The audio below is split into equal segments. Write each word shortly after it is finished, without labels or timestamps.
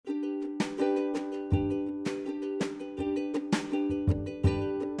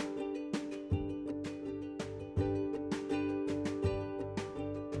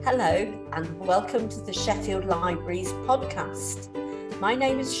Hello and welcome to the Sheffield Libraries podcast. My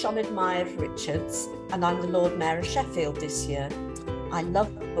name is Sioned Myers Richards and I'm the Lord Mayor of Sheffield this year. I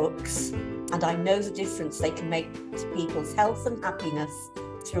love books and I know the difference they can make to people's health and happiness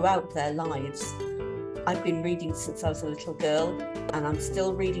throughout their lives. I've been reading since I was a little girl and I'm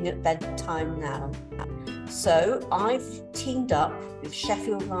still reading at bedtime now. So I've teamed up with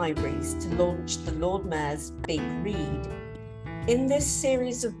Sheffield Libraries to launch the Lord Mayor's Big Read. In this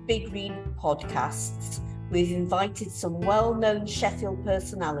series of Big Read podcasts, we've invited some well-known Sheffield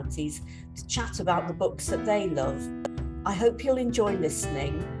personalities to chat about the books that they love. I hope you'll enjoy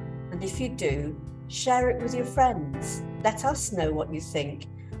listening, and if you do, share it with your friends. Let us know what you think,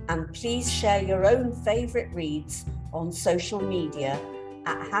 and please share your own favourite reads on social media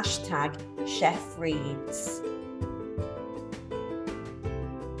at #ChefReads.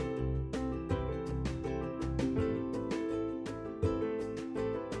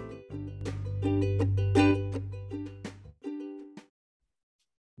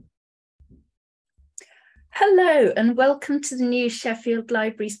 Hello and welcome to the new Sheffield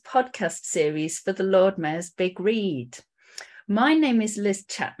Libraries podcast series for the Lord Mayor's Big Read. My name is Liz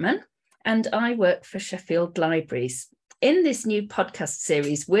Chapman and I work for Sheffield Libraries. In this new podcast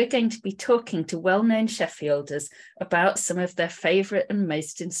series, we're going to be talking to well-known Sheffielders about some of their favourite and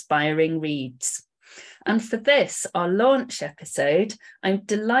most inspiring reads. And for this, our launch episode, I'm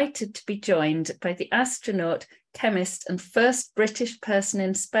delighted to be joined by the astronaut, chemist and first British person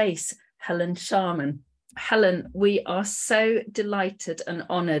in space, Helen Sharman. Helen, we are so delighted and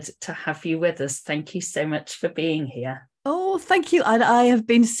honoured to have you with us. Thank you so much for being here. Oh, thank you. I have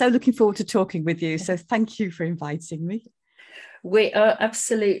been so looking forward to talking with you. So thank you for inviting me. We are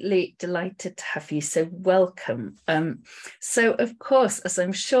absolutely delighted to have you. So welcome. So, of course, as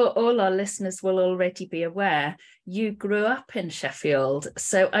I'm sure all our listeners will already be aware, you grew up in Sheffield.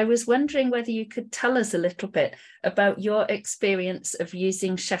 So I was wondering whether you could tell us a little bit about your experience of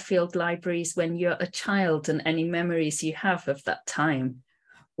using Sheffield Libraries when you're a child and any memories you have of that time.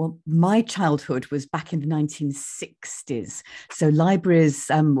 Well, my childhood was back in the 1960s. So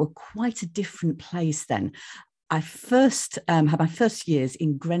libraries were quite a different place then. I first had my first years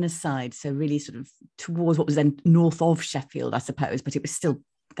in Grenoside, so really sort of towards what was then north of Sheffield, I suppose, but it was still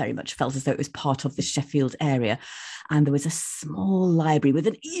very much felt as though it was part of the Sheffield area. And there was a small library with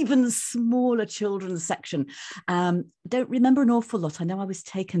an even smaller children's section. Don't remember an awful lot. I know I was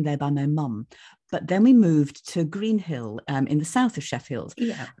taken there by my mum. But then we moved to Greenhill in the south of Sheffield.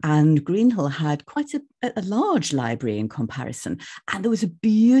 Yeah. And Greenhill had quite a large library in comparison. And there was a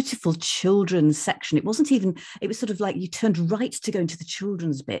beautiful children's section. It was sort of like you turned right to go into the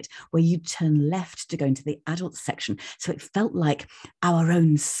children's bit, where you turn left to go into the adult section. So it felt like our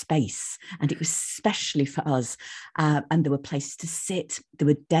own space. And it was specially for us. And there were places to sit. There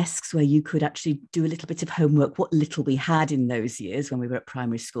were desks where you could actually do a little bit of homework, what little we had in those years when we were at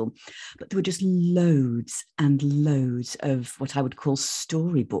primary school. But there were just loads and loads of what I would call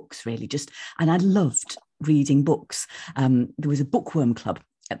storybooks, really. And I loved reading books. There was a bookworm club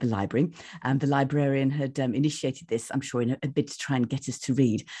at the library. The librarian had initiated this, I'm sure, in a bid to try and get us to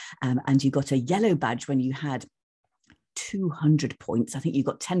read. And you got a yellow badge when you had 200 points. I think you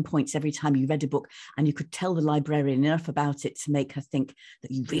got 10 points every time you read a book, and you could tell the librarian enough about it to make her think that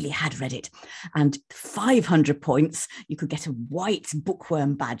you really had read it. And 500 points, you could get a white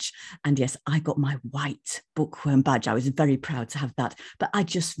bookworm badge. And yes, I got my white bookworm badge. I was very proud to have that. But I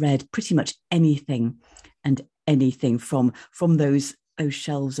just read pretty much anything from those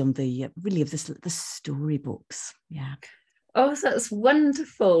shelves on the storybooks. Yeah. Oh, that's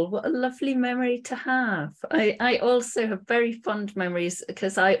wonderful. What a lovely memory to have. I also have very fond memories,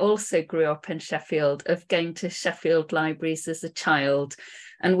 because I also grew up in Sheffield, of going to Sheffield Libraries as a child.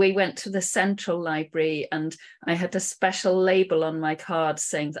 And we went to the Central Library, and I had a special label on my card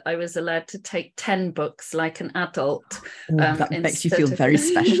saying that I was allowed to take 10 books like an adult. That makes you feel very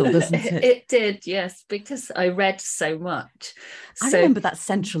special, doesn't it? It did, yes, because I read so much. I remember that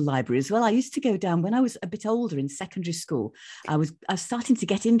Central Library as well. I used to go down when I was a bit older in secondary school. I was starting to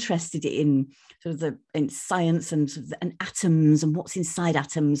get interested in in science and atoms and what's inside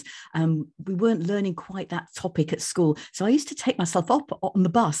atoms. We weren't learning quite that topic at school. So I used to take myself up on the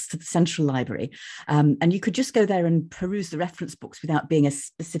bus to the Central Library, and you could just go there and peruse the reference books without being a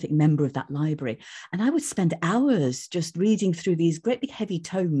specific member of that library. And I would spend hours just reading through these great big heavy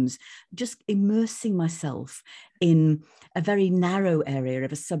tomes, just immersing myself in a very narrow area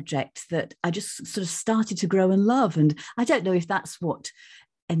of a subject that I just sort of started to grow and love. And I don't know if that's what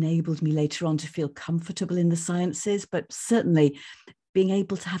enabled me later on to feel comfortable in the sciences, but certainly being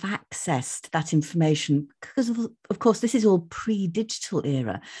able to have access to that information, because of course this is all pre-digital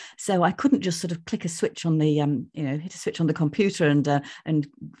era, so I couldn't just sort of click a switch on the hit a switch on the computer and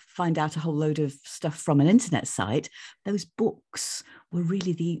find out a whole load of stuff from an internet site. Those books were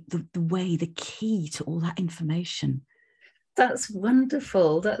really the key to all that information. That's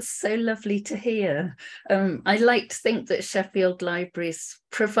wonderful. That's so lovely to hear. I like to think that Sheffield Libraries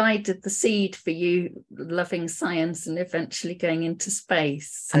provided the seed for you loving science and eventually going into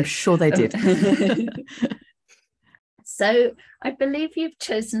space. So, I'm sure they did. So I believe you've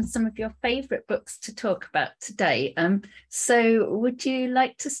chosen some of your favourite books to talk about today. So would you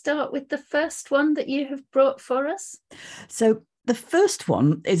like to start with the first one that you have brought for us? So the first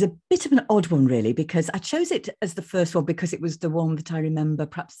one is a bit of an odd one, really, because I chose it as the first one because it was the one that I remember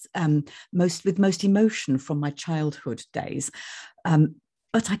perhaps with most emotion from my childhood days.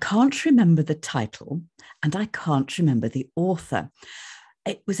 But I can't remember the title and I can't remember the author.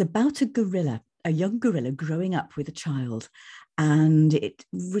 It was about a young gorilla growing up with a child. And it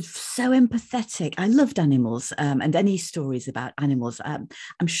was so empathetic. I loved animals and any stories about animals. I'm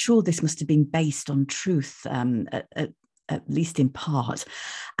sure this must have been based on truth, at least in part.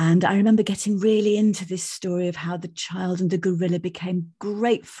 And I remember getting really into this story of how the child and the gorilla became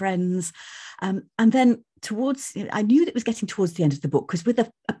great friends. And then I knew that it was getting towards the end of the book, because with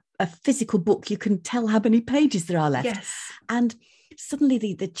a physical book, you can tell how many pages there are left. Yes. And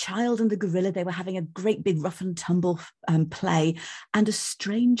suddenly the child and the gorilla, they were having a great big rough and tumble play. And a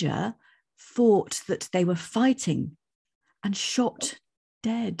stranger thought that they were fighting and shot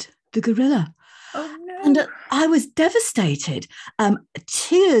dead the gorilla. Oh, no. And I was devastated.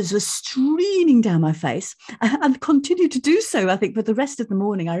 Tears were streaming down my face and continued to do so, I think, for the rest of the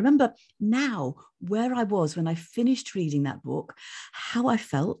morning. I remember now where I was when I finished reading that book, how I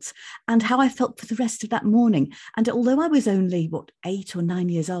felt, and how I felt for the rest of that morning. And although I was only, 8 or 9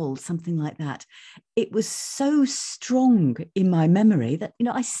 years old, something like that, it was so strong in my memory that,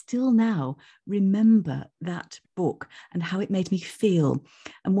 I still now remember that book and how it made me feel.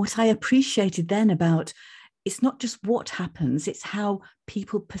 And what I appreciated then about it's not just what happens, it's how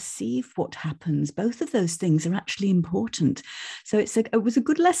people perceive what happens. Both of those things are actually important. So it was a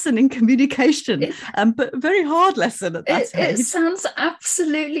good lesson in communication, but a very hard lesson at that age. It sounds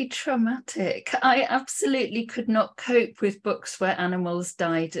absolutely traumatic. I absolutely could not cope with books where animals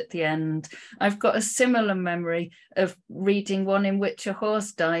died at the end. I've got a similar memory of reading one in which a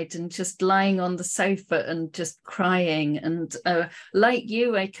horse died and just lying on the sofa and just crying. And like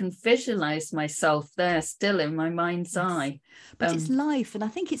you, I can visualize myself there still in my mind's eye. But it's life, and I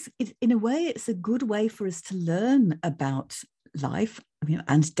think it's in a way it's a good way for us to learn about life,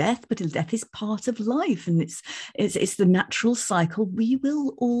 and death. But death is part of life, and it's the natural cycle. We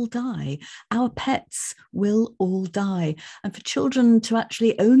will all die. Our pets will all die, and for children to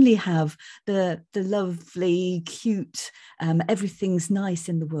actually only have the lovely, cute, everything's nice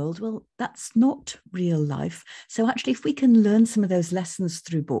in the world, well, that's not real life. So actually, if we can learn some of those lessons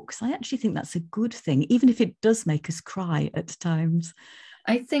through books, I actually think that's a good thing, even if it does make us cry at times.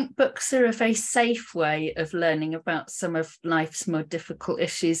 I think books are a very safe way of learning about some of life's more difficult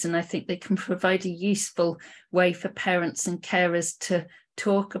issues, and I think they can provide a useful way for parents and carers to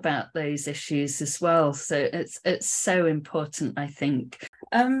talk about those issues as well. So it's so important, I think.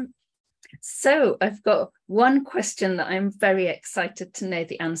 So I've got one question that I'm very excited to know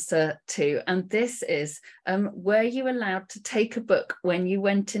the answer to, and this is, were you allowed to take a book when you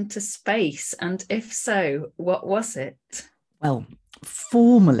went into space? And if so, what was it? Well,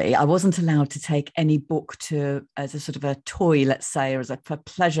 formally, I wasn't allowed to take any book as a sort of a toy, let's say, or for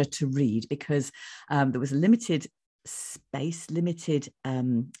pleasure to read, because there was a limited space, limited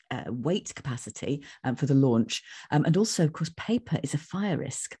weight capacity for the launch. And also, of course, paper is a fire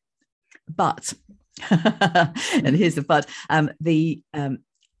risk. But, and here's the but,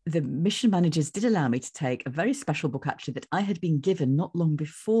 the mission managers did allow me to take a very special book, actually, that I had been given not long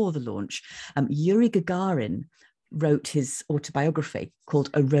before the launch. Yuri Gagarin wrote his autobiography called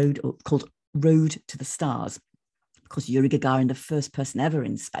Road to the Stars. Of course, Yuri Gagarin, the first person ever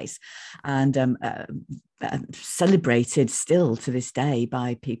in space, and celebrated still to this day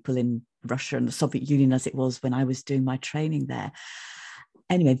by people in Russia and the Soviet Union, as it was when I was doing my training there.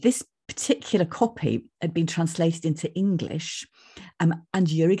 Anyway, this particular copy had been translated into English, and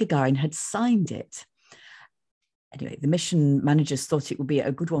Yuri Gagarin had signed it. Anyway, the mission managers thought it would be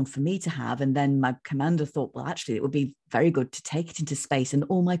a good one for me to have. And then my commander thought, well, actually, it would be very good to take it into space and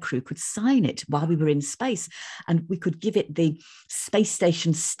all my crew could sign it while we were in space. And we could give it the space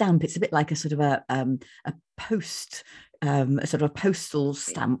station stamp. It's a bit like a sort of a post a sort of a postal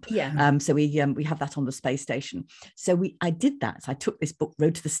stamp. Yeah. So we have that on the space station. So I did that. So I took this book,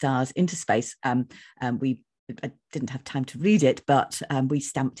 Road to the Stars, into space. I didn't have time to read it, but we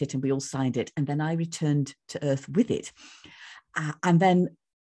stamped it and we all signed it. And then I returned to Earth with it. And then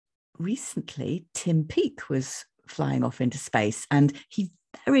recently, Tim Peake was flying off into space, and he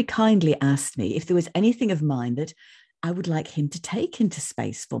very kindly asked me if there was anything of mine that I would like him to take into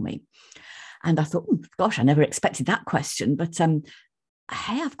space for me. And I thought, gosh, I never expected that question. But hey,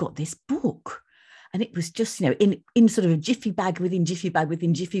 I've got this book. And it was just, in sort of a jiffy bag within jiffy bag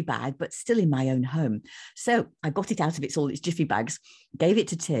within jiffy bag, but still in my own home. So I got it out of all its jiffy bags, gave it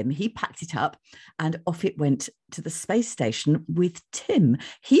to Tim. He packed it up, and off it went to the space station with Tim.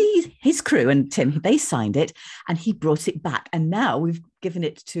 His crew and Tim, they signed it, and he brought it back. And now we've given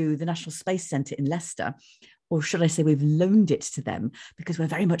it to the National Space Centre in Leicester. Or should I say we've loaned it to them, because we're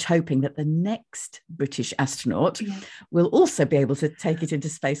very much hoping that the next British astronaut will also be able to take it into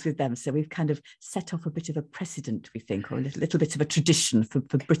space with them. So we've kind of set off a bit of a precedent, we think, or a little bit of a tradition for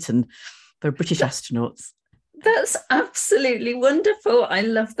Britain, for British astronauts. That's absolutely wonderful. I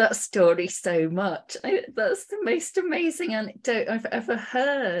love that story so much. That's the most amazing anecdote I've ever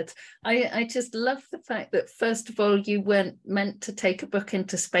heard. I just love the fact that, first of all, you weren't meant to take a book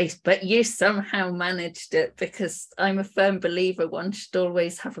into space, but you somehow managed it, because I'm a firm believer one should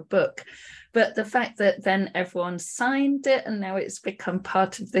always have a book. But the fact that then everyone signed it and now it's become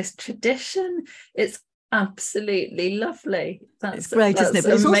part of this tradition, it's absolutely lovely. It's great, isn't it?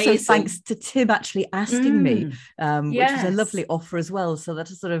 But it's amazing. Also thanks to Tim actually asking me, which is a lovely offer as well. So that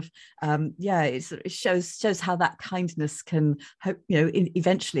is sort of, it shows how that kindness can hope,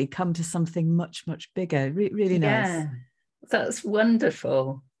 eventually come to something much, much bigger. Really nice. Yeah, that's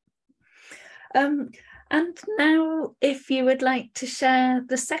wonderful. And now, if you would like to share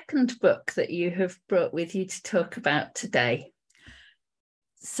the second book that you have brought with you to talk about today.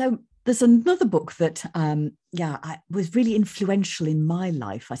 So there's another book that, was really influential in my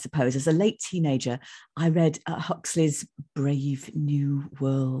life, I suppose. As a late teenager, I read Huxley's Brave New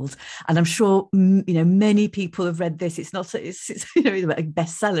World, and I'm sure many people have read this. It's not it's a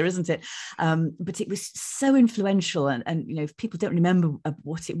bestseller, isn't it? But it was so influential, and if people don't remember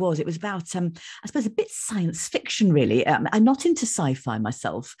what it was about, I suppose, a bit science fiction, really. I'm not into sci-fi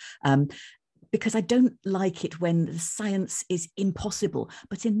myself. Because I don't like it when the science is impossible.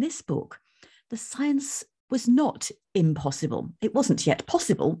 But in this book, the science was not impossible. It wasn't yet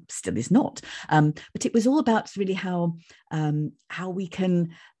possible, still is not. But it was all about really how we can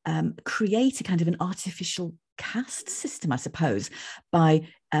create a kind of an artificial caste system, I suppose, by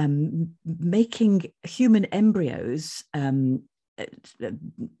making human embryos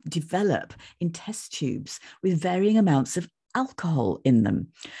develop in test tubes with varying amounts of alcohol in them,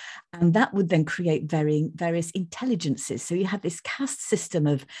 and that would then create various intelligences. So you had this caste system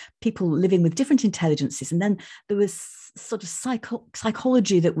of people living with different intelligences, and then there was sort of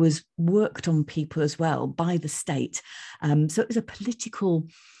psychology that was worked on people as well by the state. So it was a political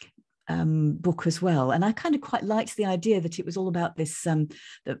book as well, and I kind of quite liked the idea that it was all about this,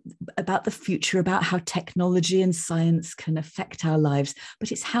 about the future, about how technology and science can affect our lives,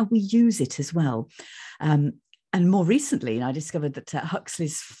 but it's how we use it as well. And more recently, I discovered that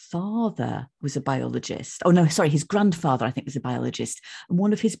Huxley's father was a biologist. Oh, no, sorry, his grandfather, I think, was a biologist. And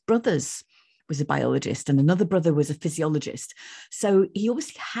one of his brothers was a biologist, and another brother was a physiologist. So he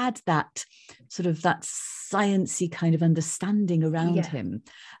obviously had that sort of that sciencey kind of understanding around him.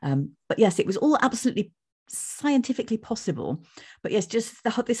 But yes, it was all absolutely scientifically possible. But yes, just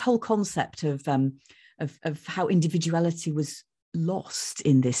this whole concept of how individuality was lost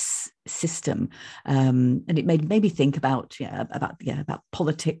in this system, and it made me think about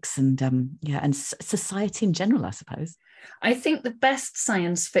politics and society in general, I suppose. I think the best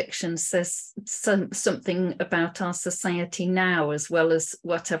science fiction says something about our society now, as well as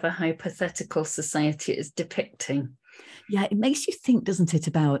whatever hypothetical society it is depicting. Yeah, it makes you think, doesn't it,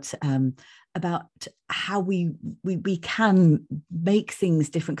 about how we can make things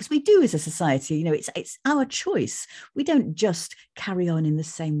different, because we do as a society. It's our choice. We don't just carry on in the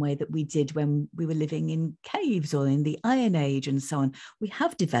same way that we did when we were living in caves or in the Iron Age and so on. We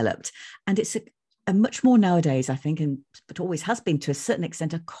have developed, and it's a much more nowadays, I think, but always has been to a certain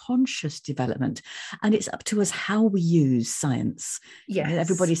extent, a conscious development, and it's up to us how we use science. Yes.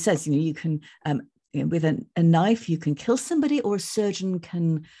 Everybody says you can. With a knife, you can kill somebody, or a surgeon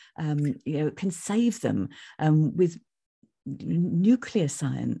can save them. With nuclear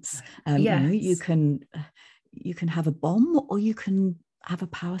science, you can have a bomb, or you can have a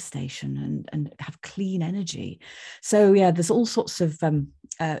power station and have clean energy. So there's all sorts of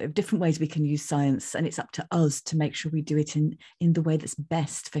different ways we can use science, and it's up to us to make sure we do it in the way that's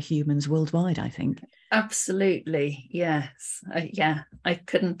best for humans worldwide, I think. Absolutely, yes. I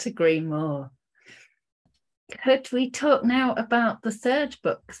couldn't agree more. Could we talk now about the third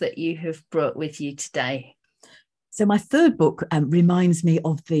book that you have brought with you today? So my third book reminds me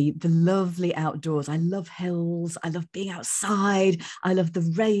of the lovely outdoors. I love hills. I love being outside. I love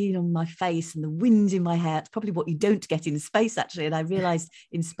the rain on my face and the wind in my hair. It's probably what you don't get in space, actually. And I realized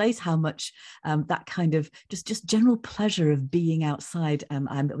in space how much that kind of just general pleasure of being outside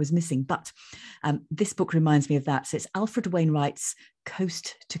I was missing. But this book reminds me of that. So it's Alfred Wainwright's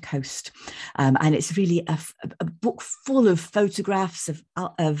Coast to Coast, and it's really a book full of photographs of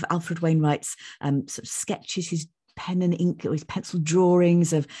Alfred Wainwright's sort of sketches, his pen and ink, or his pencil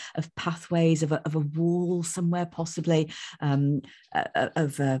drawings of pathways, of a wall somewhere, possibly of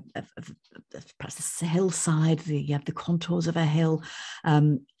perhaps a hillside, the contours of a hill.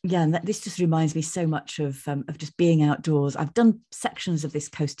 And this just reminds me so much of just being outdoors. I've done sections of this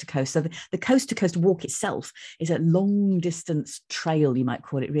Coast to Coast. So the Coast to Coast walk itself is a long distance trail, you might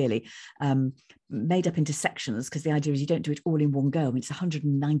call it, really, made up into sections, because the idea is you don't do it all in one go. I mean, it's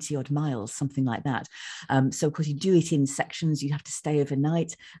 190 odd miles, something like that. So of course you do it in sections. You have to stay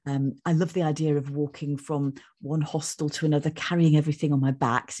overnight. I love the idea of walking from one hostel to another, carrying everything on my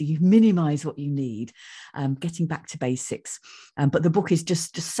back, so you minimize what you need, getting back to basics. But the book is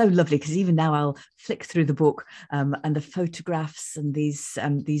just so lovely, because even now I'll flick through the book, and the photographs and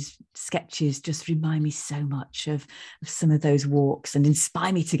these sketches just remind me so much of some of those walks, and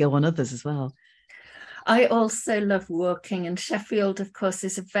inspire me to go on others as well. I also love walking, and Sheffield, of course,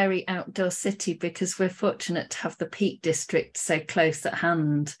 is a very outdoor city because we're fortunate to have the Peak District so close at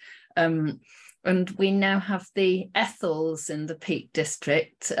hand. And we now have the Ethels in the Peak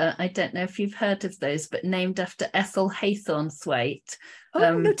District. I don't know if you've heard of those, but named after Ethel Haythornthwaite.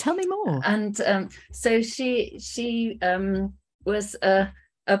 Oh, no, tell me more. And so she was a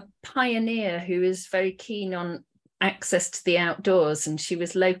pioneer who was very keen on access to the outdoors, and she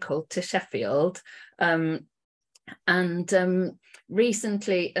was local to Sheffield.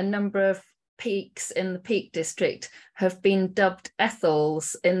 Recently, a number of peaks in the Peak District have been dubbed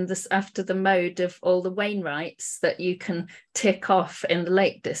Ethels after the mode of all the Wainwrights that you can tick off in the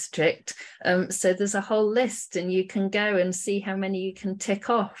Lake District. So there's a whole list, and you can go and see how many you can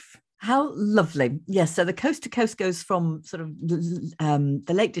tick off. How lovely. Yes, so the Coast to Coast goes from sort of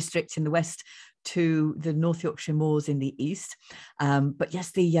the Lake District in the west to the North Yorkshire Moors in the east. But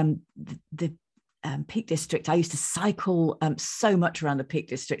yes, the Peak District, I used to cycle so much around the Peak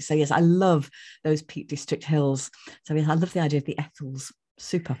District. So yes, I love those Peak District hills. So yes, I love the idea of the Ethels.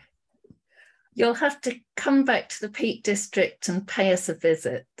 Super. You'll have to come back to the Peak District and pay us a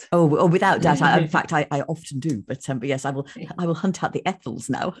visit. Oh, without doubt. In fact, I often do. But yes, I will hunt out the Ethels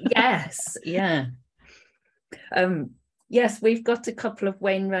now. Yes, yeah. Yes, we've got a couple of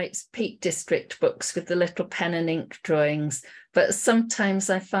Wainwright's Peak District books with the little pen and ink drawings, but sometimes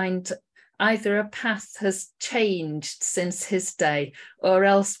I find either a path has changed since his day, or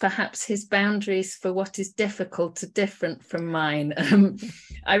else perhaps his boundaries for what is difficult are different from mine.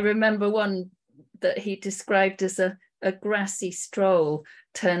 I remember one that he described as a grassy stroll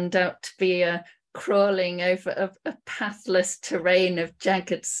turned out to be a crawling over a pathless terrain of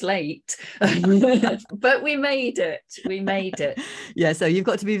jagged slate. But we made it. Yeah, so you've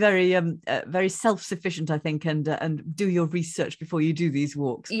got to be very very self-sufficient, I think, and do your research before you do these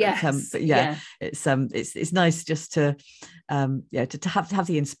walks. Yes. But it's nice just to have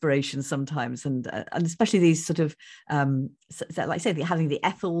the inspiration sometimes, and especially these sort of like I say, having the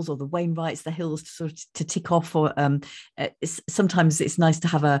Ethels or the Wainwrights, the hills to tick off, or sometimes it's nice to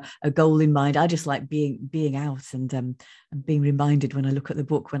have a goal in mind. I just like being out and being reminded when I look at the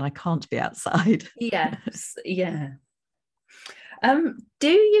book when I can't be outside. Yes, yeah. Do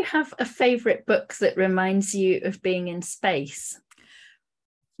you have a favourite book that reminds you of being in space?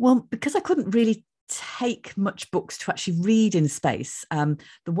 Well, because I couldn't really take much books to actually read in space, the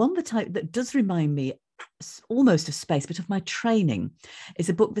one that does remind me almost of space, but of my training, is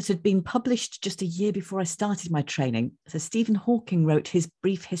a book that had been published just a year before I started my training. So Stephen Hawking wrote his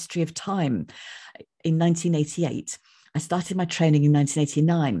Brief History of Time in 1988. I started my training in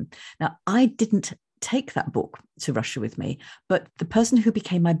 1989. Now, I didn't take that book to Russia with me, but the person who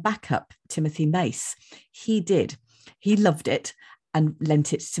became my backup, Timothy Mace, he did. He loved it and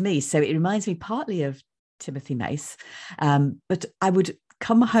lent it to me. So it reminds me partly of Timothy Mace, but I would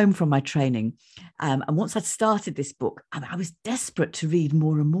come home from my training. And once I'd started this book, I was desperate to read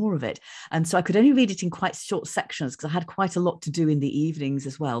more and more of it. And so I could only read it in quite short sections because I had quite a lot to do in the evenings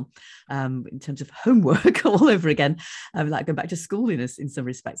as well, in terms of homework all over again, like going back to school in some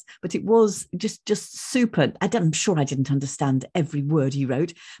respects. But it was just super. I'm sure I didn't understand every word he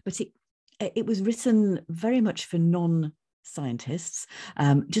wrote, but it was written very much for non-scientists,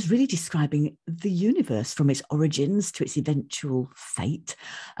 just really describing the universe from its origins to its eventual fate.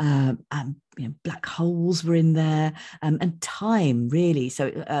 Black holes were in there, and time, really.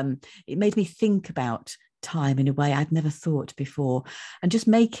 So it made me think about time in a way I'd never thought before, and just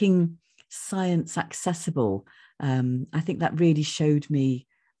making science accessible. I think that really showed me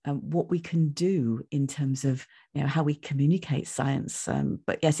what we can do in terms of how we communicate science.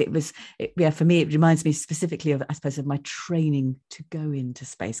 But yes, for me, it reminds me specifically of, I suppose, of my training to go into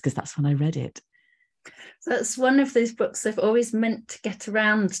space, because that's when I read it. That's one of those books I've always meant to get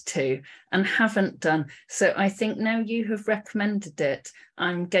around to and haven't done. So I think now you have recommended it,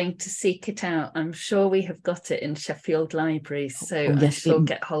 I'm going to seek it out. I'm sure we have got it in Sheffield Libraries, so yes, I shall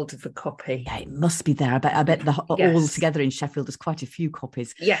get hold of a copy. Yeah, it must be there. I bet all together in Sheffield there's quite a few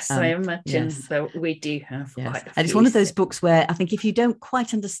copies. Yes, I imagine that we do have quite a few. And it's one of those books where I think if you don't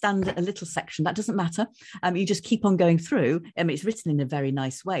quite understand a little section, that doesn't matter. You just keep on going through. It's written in a very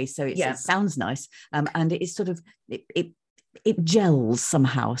nice way, so it sounds nice, and it is sort of it gels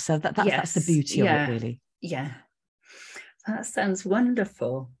somehow. So that's the beauty of it, really. Yeah, that sounds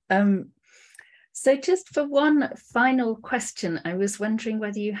wonderful. So just for one final question, I was wondering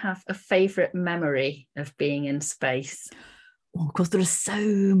whether you have a favourite memory of being in space. Oh, of course, there are so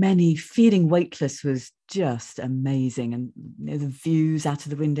many. Feeling weightless was just amazing, and the views out of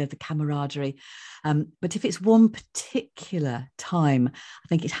the window, the camaraderie. But if it's one particular time, I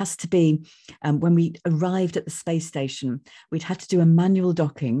think it has to be when we arrived at the space station. We'd had to do a manual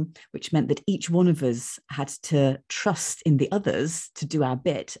docking, which meant that each one of us had to trust in the others to do our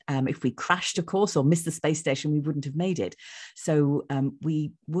bit. If we crashed, of course, or missed the space station, we wouldn't have made it. So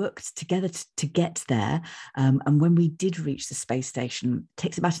we worked together to get there. And when we did reach the space station, it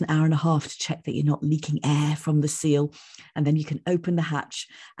takes about an hour and a half to check that you're not leaking air from the seal, and then you can open the hatch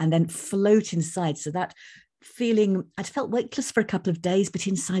and then float inside. So that feeling, I'd felt weightless for a couple of days, but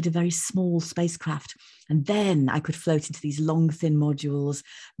inside a very small spacecraft. And then I could float into these long, thin modules,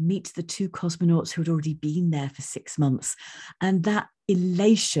 meet the 2 cosmonauts who had already been there for 6 months. And that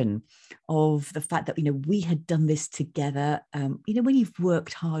elation of the fact that, we had done this together, when you've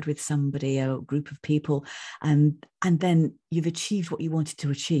worked hard with somebody, a group of people, and then you've achieved what you wanted to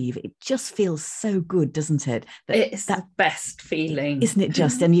achieve, it just feels so good, doesn't it? It's the best feeling, isn't it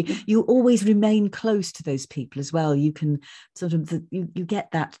just? And you always remain close to those people as well. You can sort of, you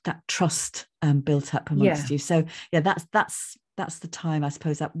get that trust built up amongst you. So that's the time, I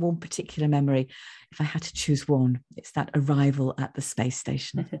suppose, that one particular memory. If I had to choose one, it's that arrival at the space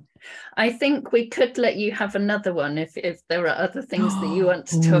station. I think we could let you have another one if there are other things that you want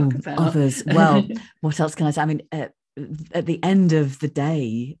to talk about. Others. Well, what else can I say? I mean, at the end of the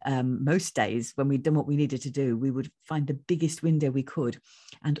day, most days when we'd done what we needed to do, we would find the biggest window we could,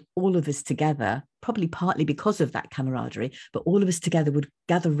 and all of us together, probably partly because of that camaraderie, but all of us together would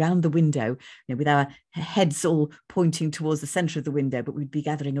gather round the window, with our heads all pointing towards the centre of the window, but we'd be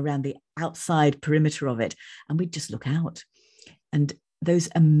gathering around the outside perimeter of it, and we'd just look out. And those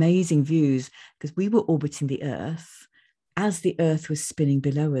amazing views, because we were orbiting the Earth as the Earth was spinning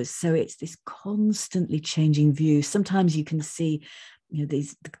below us. So it's this constantly changing view. Sometimes you can see, the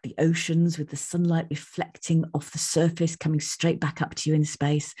oceans with the sunlight reflecting off the surface, coming straight back up to you in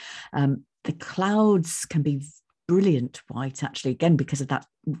space. The clouds can be brilliant white, actually, again, because of that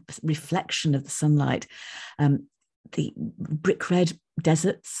reflection of the sunlight. The brick red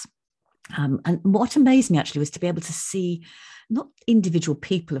deserts. And what amazed me, actually, was to be able to see not individual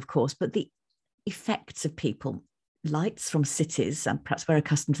people, of course, but the effects of people. Lights from cities, and perhaps we're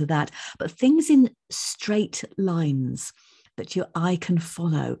accustomed to that, but things in straight lines that your eye can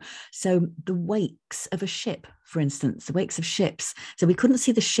follow. So the wakes of a ship, for instance, the wakes of ships. So we couldn't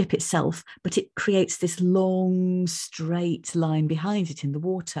see the ship itself, but it creates this long, straight line behind it in the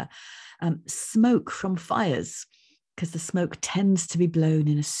water. Smoke from fires, because the smoke tends to be blown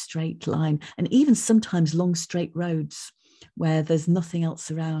in a straight line, and even sometimes long, straight roads where there's nothing else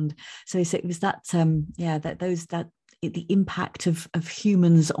around. So it was that, the impact of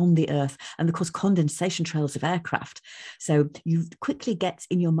humans on the Earth, and of course condensation trails of aircraft. So you quickly get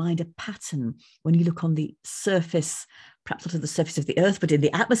in your mind a pattern when you look on the surface, perhaps not to the surface of the Earth, but in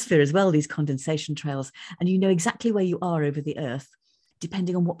the atmosphere as well, these condensation trails, and you know exactly where you are over the Earth,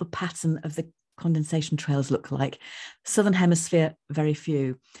 depending on what the pattern of the condensation trails look like. Southern Hemisphere, very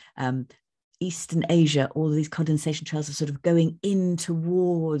few. Eastern Asia, all of these condensation trails are sort of going in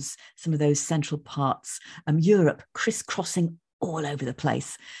towards some of those central parts. Europe, crisscrossing all over the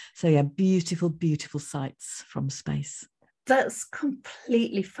place. So yeah, beautiful, beautiful sights from space. That's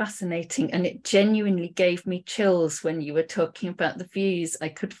completely fascinating. And it genuinely gave me chills when you were talking about the views. I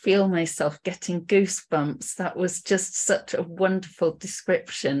could feel myself getting goosebumps. That was just such a wonderful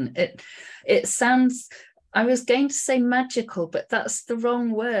description. It sounds, I was going to say magical, but that's the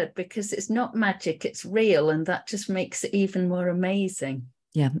wrong word, because it's not magic, it's real. And that just makes it even more amazing.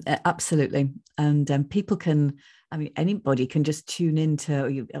 Yeah, absolutely. And people can, I mean, anybody can just tune into,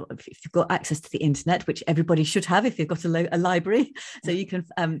 if you've got access to the internet, which everybody should have if you've got a library. So you can,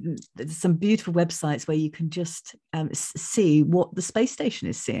 there's some beautiful websites where you can just see what the space station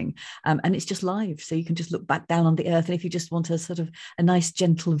is seeing. And it's just live. So you can just look back down on the Earth. And if you just want a sort of a nice,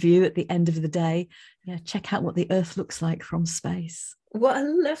 gentle view at the end of the day, yeah, check out what the Earth looks like from space. What a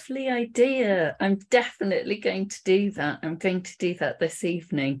lovely idea. I'm definitely going to do that. I'm going to do that this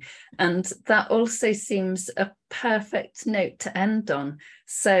evening. And that also seems a perfect note to end on.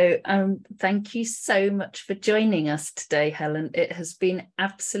 So thank you so much for joining us today, Helen. It has been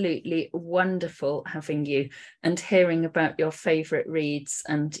absolutely wonderful having you and hearing about your favourite reads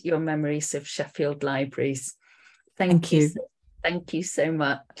and your memories of Sheffield Libraries. Thank you. Thank you so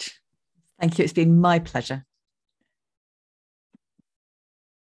much. Thank you. It's been my pleasure.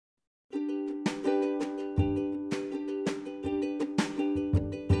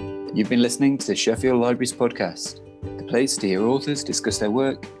 You've been listening to the Sheffield Libraries podcast, the place to hear authors discuss their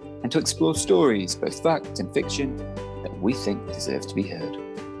work and to explore stories, both fact and fiction, that we think deserve to be heard.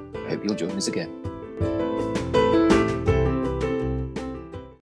 I hope you'll join us again.